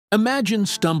Imagine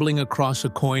stumbling across a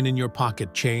coin in your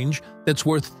pocket change that's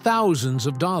worth thousands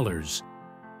of dollars.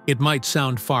 It might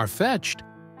sound far-fetched,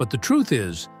 but the truth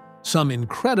is, some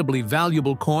incredibly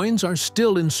valuable coins are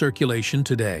still in circulation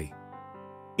today.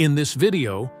 In this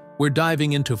video, we're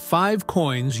diving into 5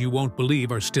 coins you won't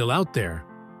believe are still out there,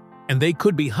 and they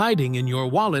could be hiding in your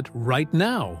wallet right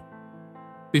now.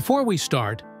 Before we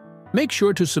start, make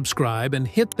sure to subscribe and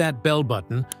hit that bell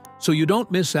button so you don't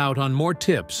miss out on more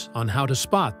tips on how to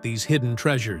spot these hidden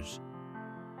treasures.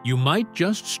 You might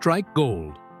just strike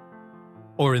gold.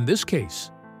 Or in this case,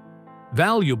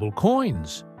 valuable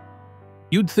coins.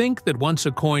 You'd think that once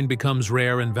a coin becomes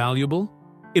rare and valuable,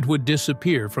 it would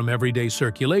disappear from everyday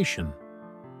circulation.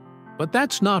 But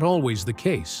that's not always the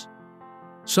case.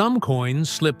 Some coins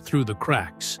slip through the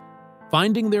cracks,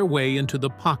 finding their way into the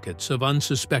pockets of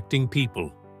unsuspecting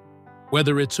people.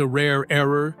 Whether it's a rare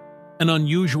error, an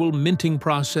unusual minting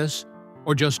process,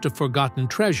 or just a forgotten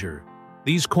treasure,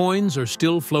 these coins are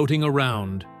still floating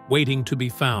around, waiting to be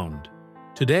found.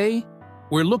 Today,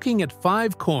 we're looking at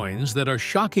 5 coins that are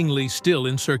shockingly still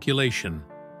in circulation.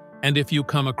 And if you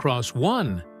come across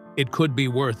one, it could be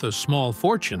worth a small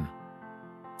fortune.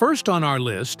 First on our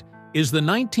list is the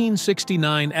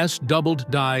 1969 doubled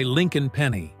die Lincoln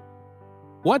penny.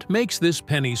 What makes this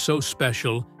penny so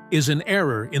special is an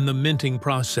error in the minting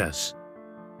process.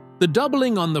 The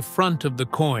doubling on the front of the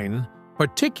coin,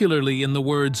 particularly in the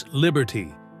words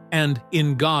 "Liberty" and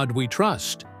 "In God We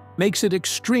Trust," makes it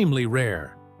extremely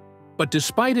rare. But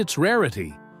despite its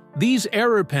rarity, these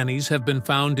error pennies have been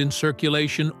found in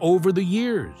circulation over the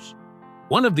years.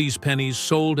 One of these pennies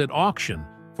sold at auction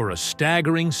for a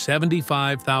staggering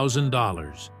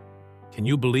 $75,000. Can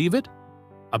you believe it?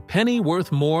 A penny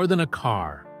worth more than a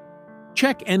car.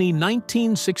 Check any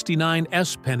 1969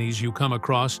 pennies you come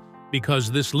across,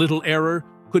 because this little error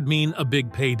could mean a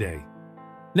big payday.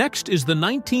 Next is the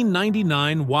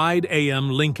 1999 wide AM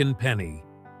Lincoln penny,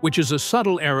 which is a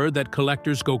subtle error that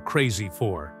collectors go crazy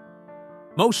for.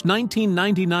 Most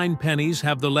 1999 pennies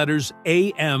have the letters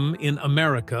AM in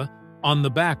America on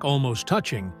the back almost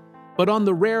touching, but on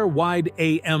the rare wide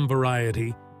AM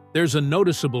variety, there's a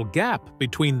noticeable gap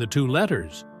between the two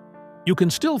letters. You can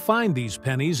still find these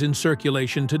pennies in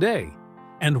circulation today,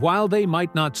 and while they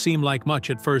might not seem like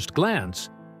much at first glance,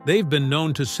 they've been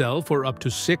known to sell for up to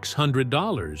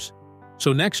 $600.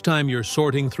 So next time you're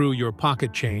sorting through your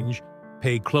pocket change,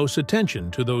 pay close attention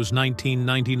to those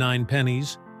 1999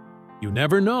 pennies. You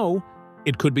never know,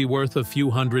 it could be worth a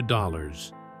few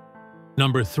 $100s.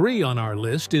 Number 3 on our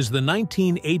list is the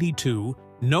 1982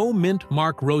 No Mint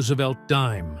Mark Roosevelt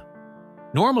dime.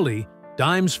 Normally,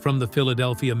 dimes from the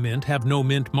Philadelphia Mint have no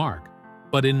mint mark,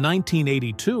 but in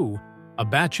 1982, a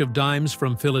batch of dimes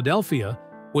from Philadelphia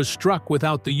was struck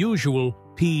without the usual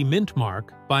P mint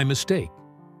mark by mistake.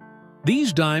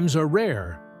 These dimes are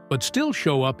rare, but still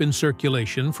show up in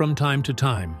circulation from time to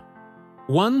time.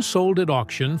 One sold at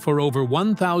auction for over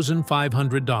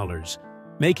 $1,500,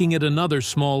 making it another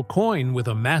small coin with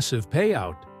a massive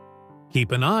payout.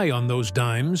 Keep an eye on those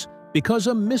dimes, because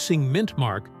a missing mint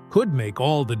mark could make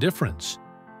all the difference.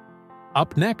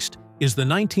 Up next is the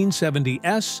 1970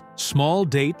 small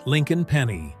date Lincoln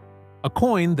penny, a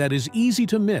coin that is easy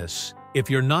to miss if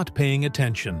you're not paying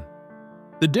attention.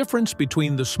 The difference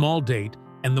between the small date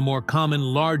and the more common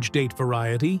large date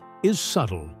variety is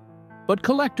subtle, but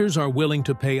collectors are willing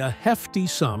to pay a hefty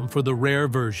sum for the rare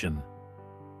version.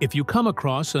 If you come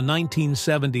across a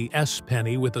 1970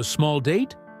 penny with a small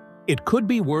date, it could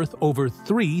be worth over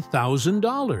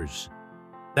 $3,000.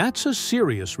 That's a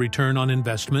serious return on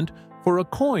investment for a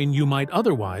coin you might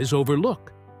otherwise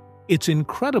overlook. It's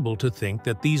incredible to think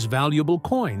that these valuable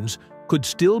coins could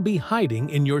still be hiding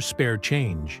in your spare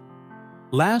change.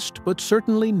 Last but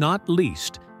certainly not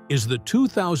least is the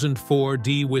 2004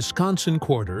 Wisconsin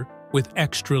quarter with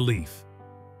extra leaf.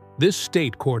 This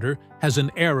state quarter has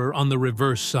an error on the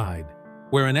reverse side,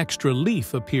 where an extra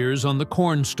leaf appears on the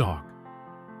corn stalk.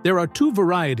 There are 2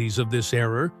 varieties of this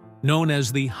error, known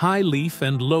as the high leaf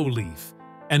and low leaf,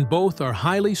 and both are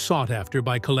highly sought after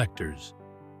by collectors.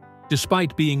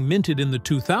 Despite being minted in the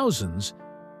 2000s,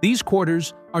 these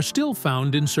quarters are still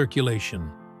found in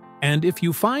circulation, and if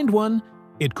you find one,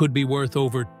 it could be worth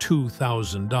over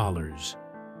 $2,000.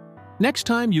 Next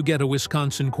time you get a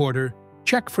Wisconsin quarter,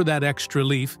 check for that extra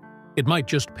leaf. It might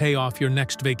just pay off your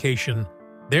next vacation.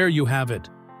 There you have it.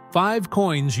 5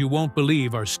 coins you won't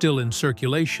believe are still in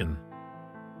circulation.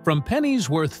 From pennies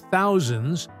worth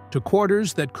thousands to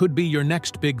quarters that could be your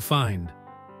next big find.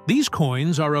 These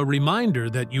coins are a reminder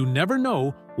that you never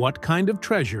know what kind of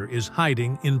treasure is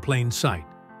hiding in plain sight.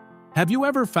 Have you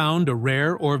ever found a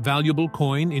rare or valuable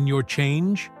coin in your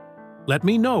change? Let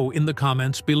me know in the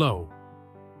comments below.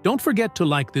 Don't forget to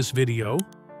like this video,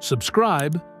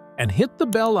 subscribe, and hit the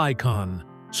bell icon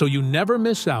so you never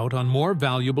miss out on more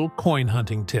valuable coin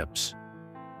hunting tips.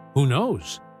 Who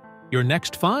knows? Your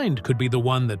next find could be the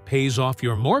one that pays off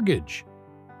your mortgage.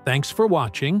 Thanks for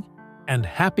watching, and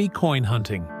happy coin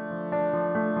hunting!